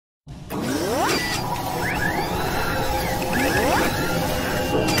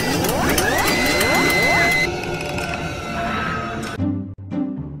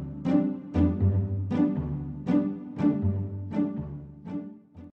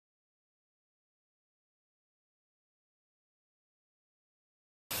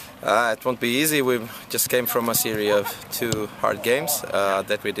It won't be easy. We just came from a series of 2 hard games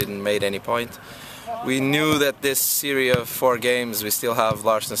that we didn't make any point. We knew that this series of 4 games, we still have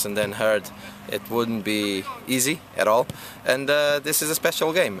Larsnes and then Herd. It wouldn't be easy at all. And this is a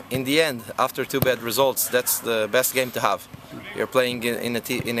special game. In the end, after 2 bad results, that's the best game to have. You're playing in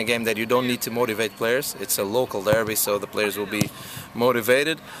a game that you don't need to motivate players. It's a local derby, so the players will be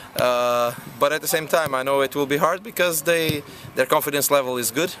motivated. But at the same time, I know it will be hard because their confidence level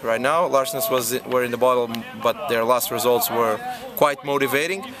is good right now. Larsnes were in the bottom, but their last results were quite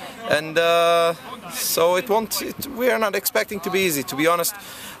motivating. And so we are not expecting to be easy. To be honest,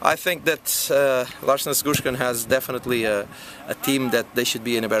 I think that Larsnes Gursken has definitely a team that they should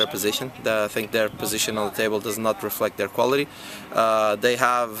be in a better position. I think their position on the table does not reflect their quality. They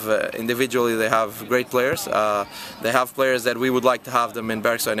have, individually, they have great players. They have players that we would like to have them in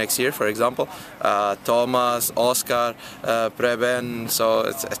Bergsoy next year, for example. Thomas, Oscar, Preben.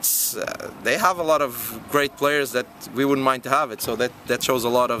 So they have a lot of great players that we wouldn't mind to have it. So that shows a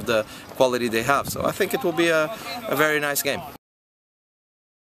lot of the quality they have. So I think it will be a very nice game.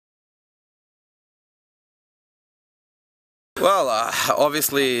 Well,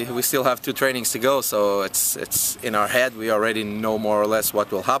 obviously we still have 2 trainings to go, so it's in our head. We already know more or less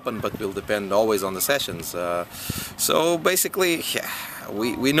what will happen, but will depend always on the sessions. So basically, yeah,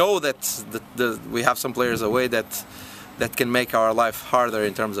 we know that we have some players away that can make our life harder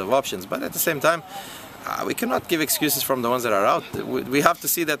in terms of options, but at the same time, we cannot give excuses from the ones that are out. We have to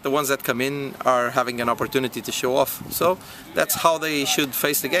see that the ones that come in are having an opportunity to show off. So that's how they should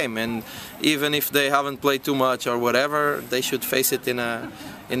face the game. And even if they haven't played too much or whatever, they should face it in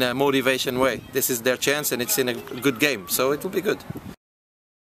a motivation way. This is their chance, and it's in a good game, so it will be good.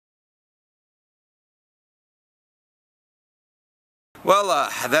 Well,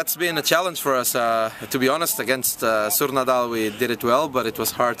 that's been a challenge for us. To be honest, against Surnadal we did it well, but it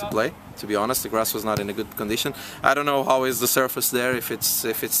was hard to play. To be honest, the grass was not in a good condition. I don't know how is the surface there, if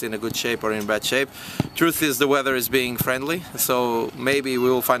it's in a good shape or in bad shape. Truth is, the weather is being friendly, so maybe we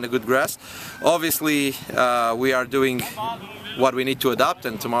will find a good grass. Obviously, we are doing what we need to adapt,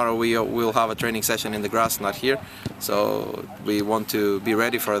 and tomorrow we will have a training session in the grass, not here. So we want to be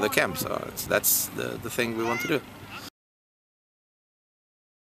ready for the camp. So that's the thing we want to do.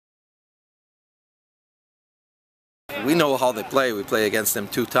 We know how they play. We play against them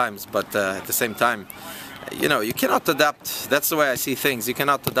 2 times, but at the same time, you know, you cannot adapt. That's the way I see things. You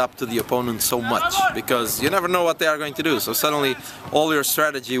cannot adapt to the opponent so much because you never know what they are going to do. So suddenly all your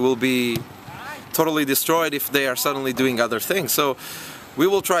strategy will be totally destroyed if they are suddenly doing other things. So we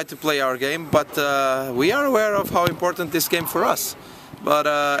will try to play our game, but we are aware of how important this game for us. But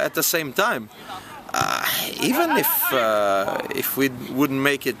at the same time, even if we wouldn't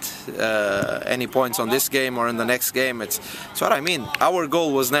make it any points on this game or in the next game, it's what I mean. Our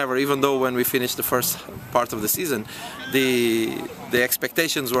goal was never, even though when we finished the first part of the season, the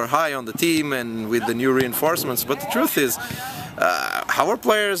expectations were high on the team and with the new reinforcements, but the truth is our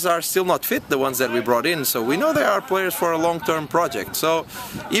players are still not fit, the ones that we brought in, so we know they are players for a long-term project. So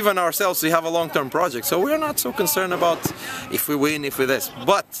even ourselves, we have a long-term project, so we're not so concerned about if we win, if we this.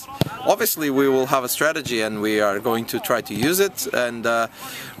 But obviously we will have a strategy and we are going to try to use it, and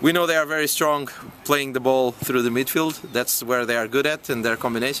we know they are very strong playing the ball through the midfield. That's where they are good at in their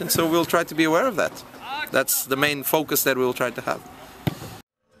combination, so we'll try to be aware of that. That's the main focus that we'll try to have.